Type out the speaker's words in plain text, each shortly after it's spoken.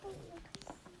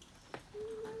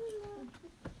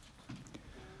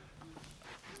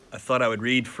I thought I would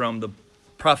read from the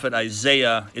prophet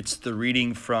Isaiah. It's the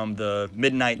reading from the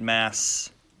midnight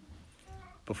mass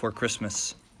before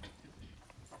Christmas.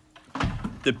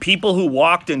 The people who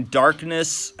walked in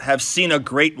darkness have seen a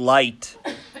great light.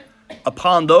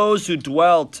 Upon those who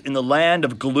dwelt in the land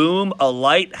of gloom, a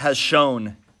light has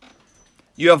shone.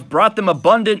 You have brought them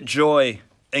abundant joy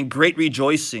and great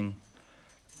rejoicing,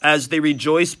 as they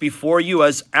rejoice before you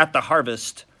as at the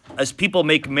harvest, as people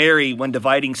make merry when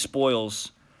dividing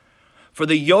spoils. For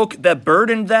the yoke that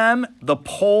burdened them, the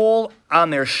pole on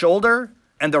their shoulder,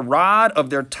 and the rod of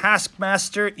their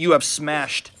taskmaster you have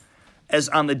smashed, as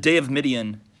on the day of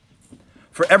Midian.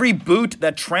 For every boot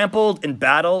that trampled in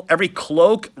battle, every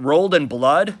cloak rolled in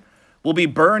blood, will be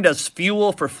burned as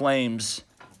fuel for flames.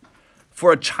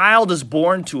 For a child is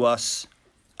born to us,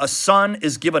 a son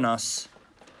is given us.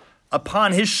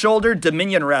 Upon his shoulder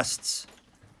dominion rests.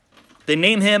 They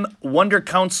name him Wonder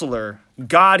Counselor,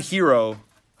 God Hero,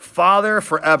 Father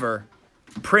forever,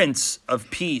 Prince of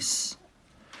Peace.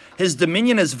 His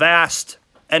dominion is vast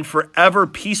and forever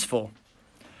peaceful.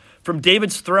 From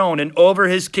David's throne and over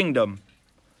his kingdom,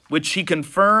 which he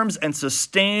confirms and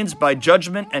sustains by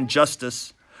judgment and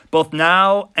justice, both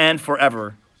now and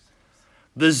forever.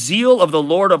 The zeal of the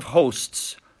Lord of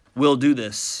hosts will do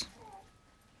this.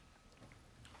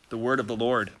 The word of the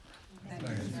Lord.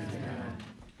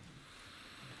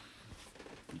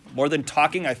 More than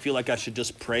talking, I feel like I should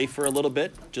just pray for a little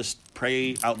bit. Just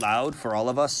pray out loud for all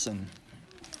of us. And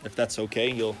if that's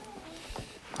okay,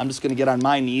 I'm just going to get on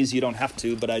my knees. You don't have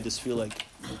to, but I just feel like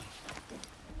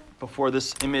before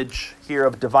this image here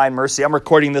of divine mercy. I'm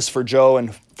recording this for Joe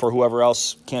and for whoever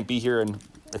else can't be here, and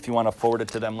if you want to forward it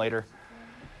to them later.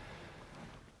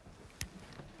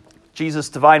 Jesus,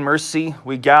 divine mercy,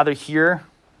 we gather here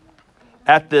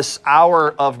at this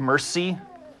hour of mercy.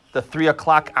 The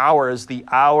 3:00 hour is the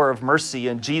hour of mercy.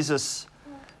 And Jesus,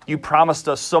 you promised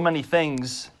us so many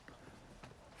things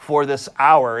for this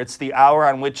hour. It's the hour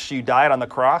on which you died on the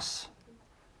cross.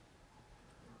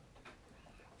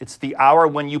 It's the hour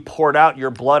when you poured out your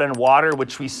blood and water,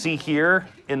 which we see here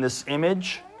in this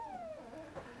image.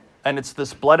 And it's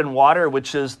this blood and water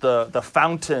which is the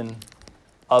fountain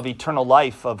of eternal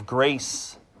life, of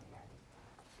grace.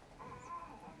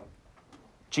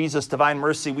 Jesus, divine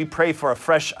mercy, we pray for a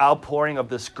fresh outpouring of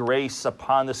this grace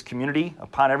upon this community,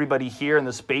 upon everybody here in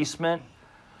this basement,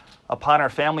 upon our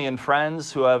family and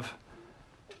friends who have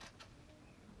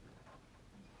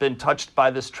been touched by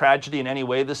this tragedy in any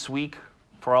way this week,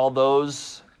 for all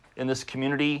those in this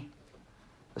community,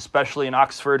 especially in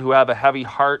Oxford, who have a heavy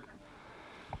heart.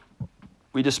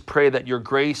 We just pray that your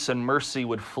grace and mercy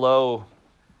would flow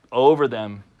over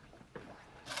them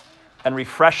and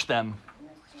refresh them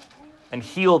and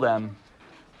heal them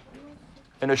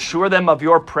and assure them of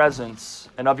your presence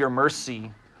and of your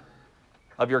mercy,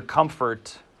 of your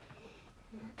comfort.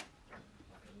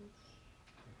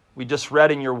 We just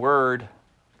read in your word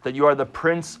that you are the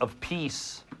Prince of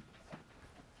Peace.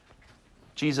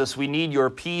 Jesus, we need your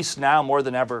peace now more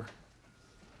than ever.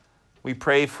 We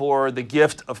pray for the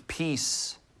gift of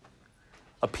peace,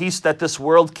 a peace that this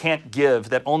world can't give,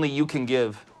 that only you can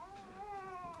give.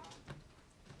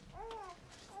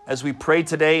 As we pray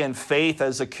today in faith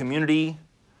as a community,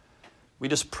 we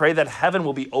just pray that heaven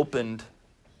will be opened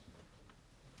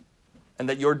and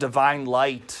that your divine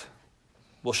light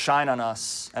will shine on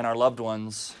us and our loved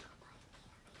ones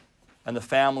and the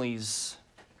families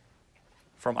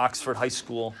from Oxford High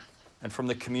School and from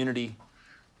the community.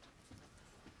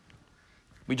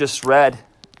 We just read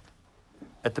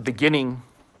at the beginning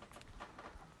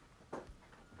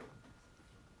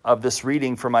of this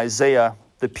reading from Isaiah,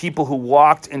 the people who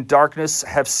walked in darkness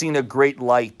have seen a great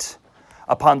light.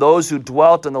 Upon those who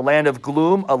dwelt in the land of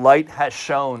gloom, a light has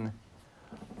shone.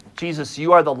 Jesus,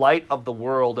 you are the light of the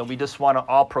world, and we just want to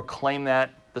all proclaim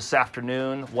that this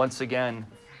afternoon once again.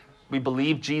 We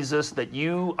believe, Jesus, that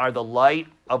you are the light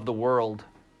of the world.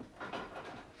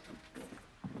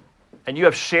 And you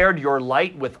have shared your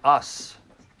light with us,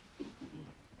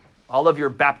 all of your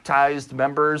baptized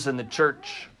members in the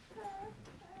church.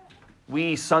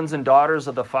 We, sons and daughters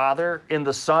of the Father, in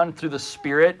the Son, through the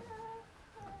Spirit,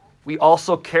 we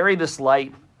also carry this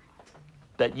light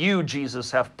that you, Jesus,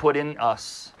 have put in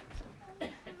us.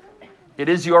 It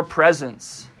is your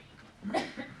presence.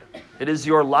 It is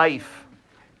your life.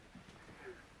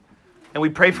 And we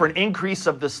pray for an increase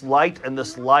of this light and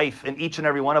this life in each and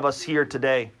every one of us here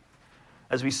today.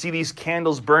 As we see these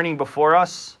candles burning before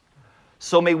us,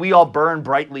 so may we all burn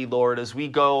brightly, Lord, as we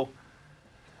go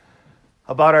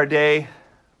about our day,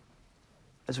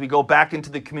 as we go back into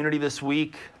the community this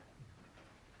week.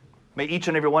 May each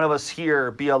and every one of us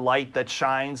here be a light that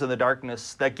shines in the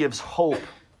darkness, that gives hope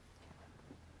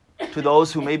to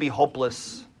those who may be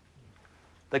hopeless,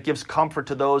 that gives comfort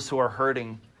to those who are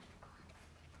hurting.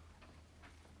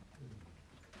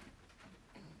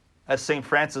 As St.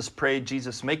 Francis prayed,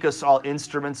 Jesus, make us all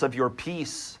instruments of your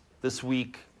peace this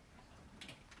week.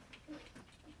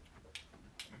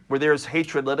 Where there is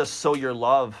hatred, let us sow your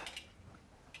love.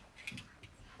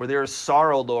 Where there is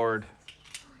sorrow, Lord,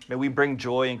 may we bring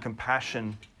joy and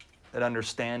compassion and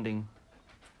understanding,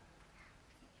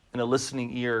 and a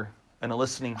listening ear and a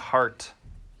listening heart.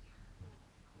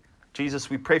 Jesus,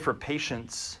 we pray for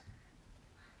patience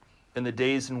in the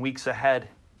days and weeks ahead.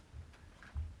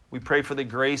 We pray for the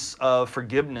grace of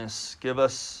forgiveness. Give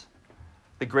us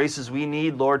the graces we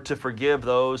need, Lord, to forgive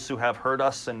those who have hurt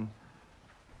us and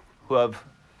who have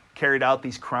carried out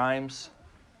these crimes.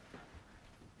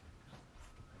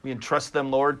 We entrust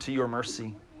them, Lord, to your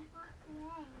mercy,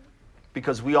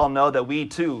 because we all know that we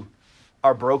too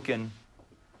are broken,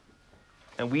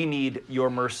 and we need your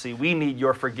mercy. We need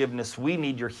your forgiveness. We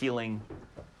need your healing.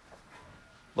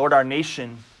 Lord, our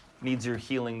nation needs your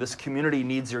healing. This community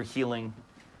needs your healing.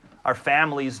 Our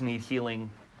families need healing.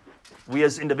 We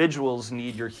as individuals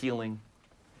need your healing,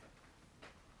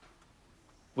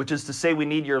 which is to say we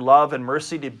need your love and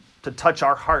mercy to touch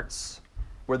our hearts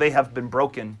where they have been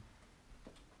broken.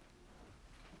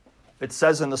 It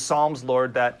says in the Psalms,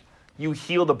 Lord, that you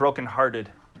heal the brokenhearted,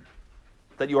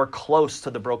 that you are close to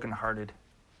the brokenhearted.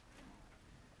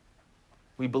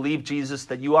 We believe, Jesus,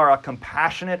 that you are a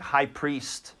compassionate high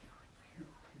priest,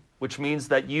 which means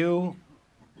that you,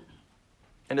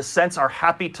 in a sense, are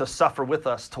happy to suffer with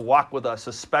us, to walk with us,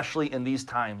 especially in these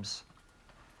times,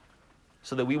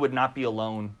 so that we would not be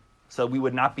alone, so we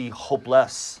would not be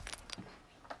hopeless,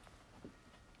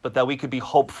 but that we could be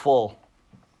hopeful,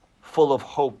 full of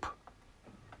hope.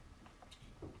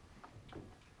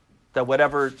 That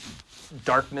whatever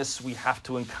darkness we have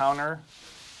to encounter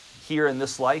here in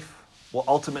this life will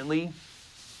ultimately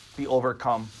be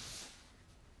overcome.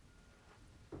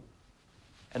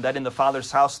 And that in the Father's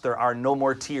house there are no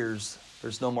more tears,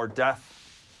 there's no more death,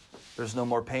 there's no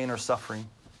more pain or suffering.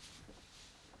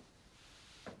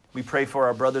 We pray for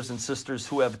our brothers and sisters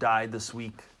who have died this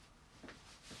week.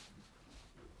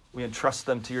 We entrust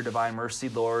them to your divine mercy,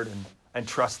 Lord, and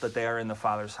trust that they are in the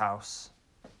Father's house.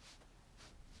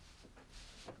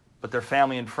 But their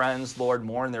family and friends, Lord,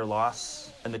 mourn their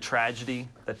loss and the tragedy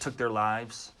that took their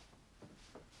lives.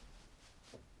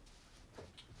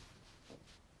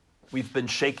 We've been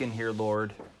shaken here,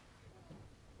 Lord.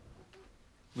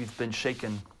 We've been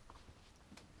shaken.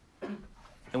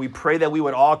 And we pray that we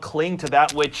would all cling to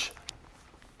that which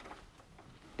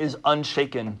is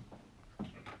unshaken,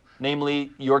 namely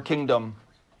your kingdom,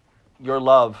 your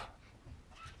love,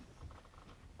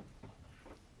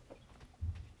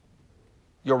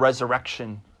 your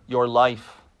resurrection, your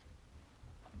life.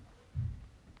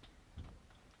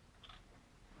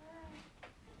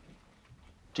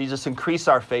 Jesus, increase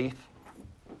our faith,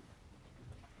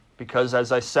 because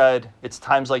as I said, it's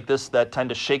times like this that tend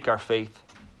to shake our faith.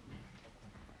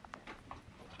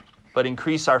 But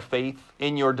increase our faith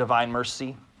in your divine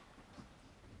mercy.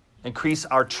 Increase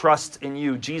our trust in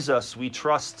you. Jesus, we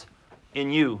trust in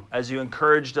you as you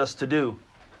encouraged us to do.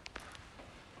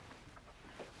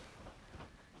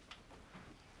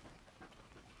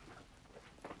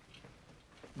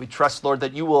 We trust, Lord,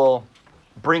 that you will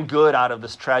bring good out of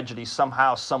this tragedy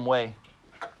somehow, some way.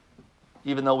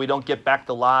 Even though we don't get back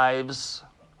the lives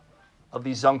of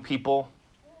these young people,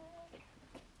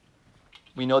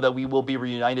 we know that we will be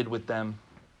reunited with them.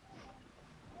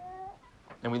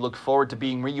 And we look forward to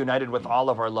being reunited with all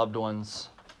of our loved ones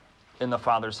in the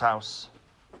Father's house.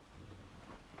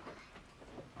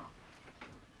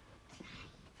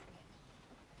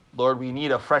 Lord, we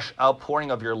need a fresh outpouring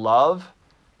of your love.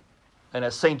 And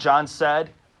as St. John said,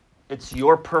 it's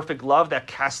your perfect love that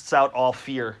casts out all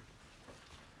fear.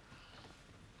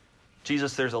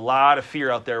 Jesus, there's a lot of fear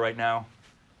out there right now.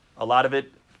 A lot of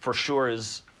it, for sure,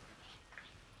 is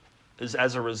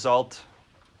as a result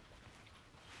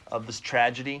of this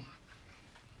tragedy.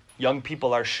 Young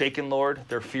people are shaken, Lord.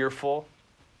 They're fearful.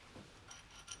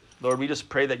 Lord, we just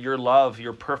pray that your love,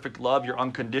 your perfect love, your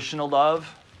unconditional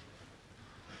love,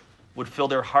 would fill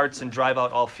their hearts and drive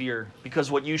out all fear.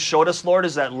 Because what you showed us, Lord,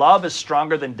 is that love is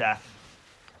stronger than death.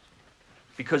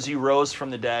 Because you rose from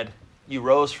the dead. You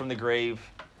rose from the grave.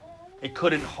 It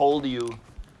couldn't hold you.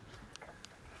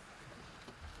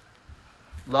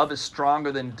 Love is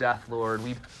stronger than death, Lord.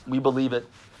 We believe it.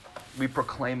 We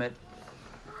proclaim it.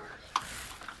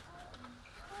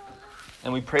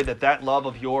 And we pray that that love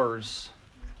of yours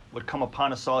would come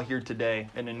upon us all here today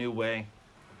in a new way.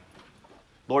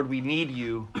 Lord, we need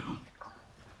you.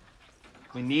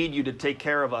 We need you to take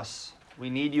care of us. We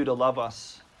need you to love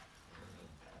us.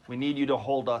 We need you to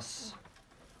hold us.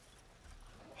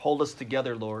 Hold us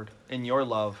together, Lord, in your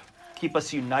love. Keep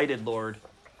us united, Lord.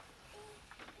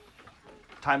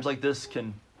 Times like this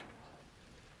can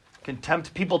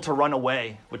tempt people to run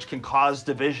away, which can cause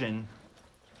division.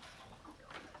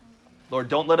 Lord,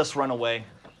 don't let us run away.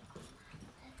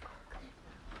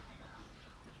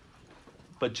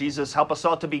 But Jesus, help us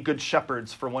all to be good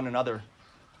shepherds for one another.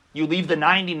 You leave the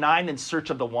 99 in search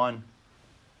of the one,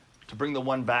 to bring the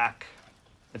one back.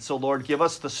 And so, Lord, give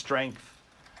us the strength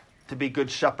to be good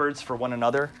shepherds for one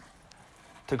another,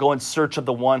 to go in search of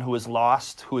the one who is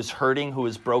lost, who is hurting, who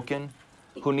is broken,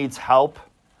 who needs help,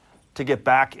 to get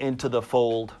back into the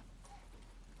fold.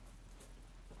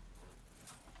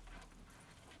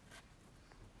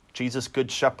 Jesus, good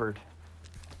shepherd,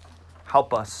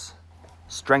 help us,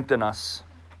 strengthen us.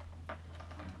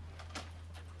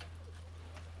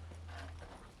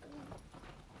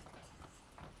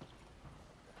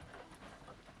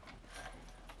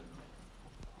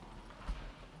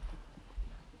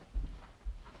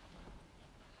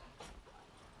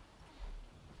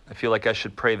 I feel like I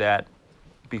should pray that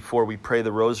before we pray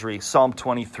the rosary. Psalm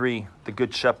 23, the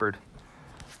Good Shepherd.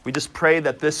 We just pray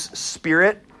that this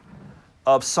spirit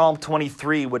of Psalm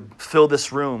 23 would fill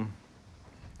this room.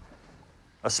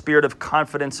 A spirit of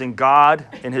confidence in God,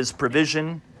 in his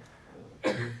provision,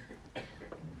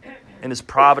 in his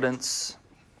providence.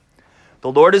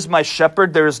 The Lord is my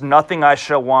shepherd, there is nothing I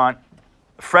shall want.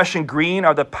 Fresh and green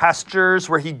are the pastures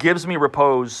where he gives me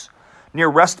repose. Near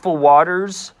restful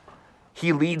waters,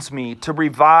 he leads me to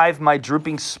revive my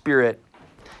drooping spirit.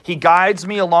 He guides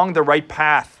me along the right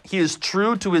path. He is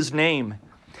true to his name.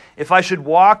 If I should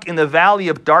walk in the valley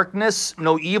of darkness,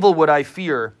 no evil would I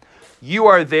fear. You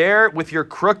are there with your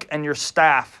crook and your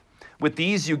staff. With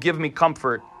these you give me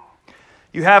comfort.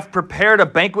 You have prepared a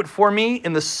banquet for me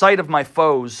in the sight of my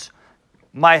foes.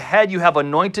 My head you have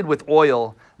anointed with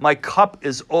oil. My cup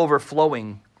is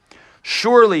overflowing.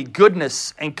 Surely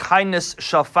goodness and kindness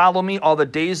shall follow me all the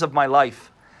days of my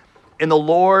life. In the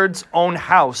Lord's own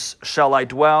house shall I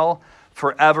dwell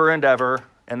forever and ever.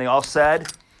 And they all said,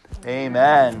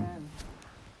 Amen.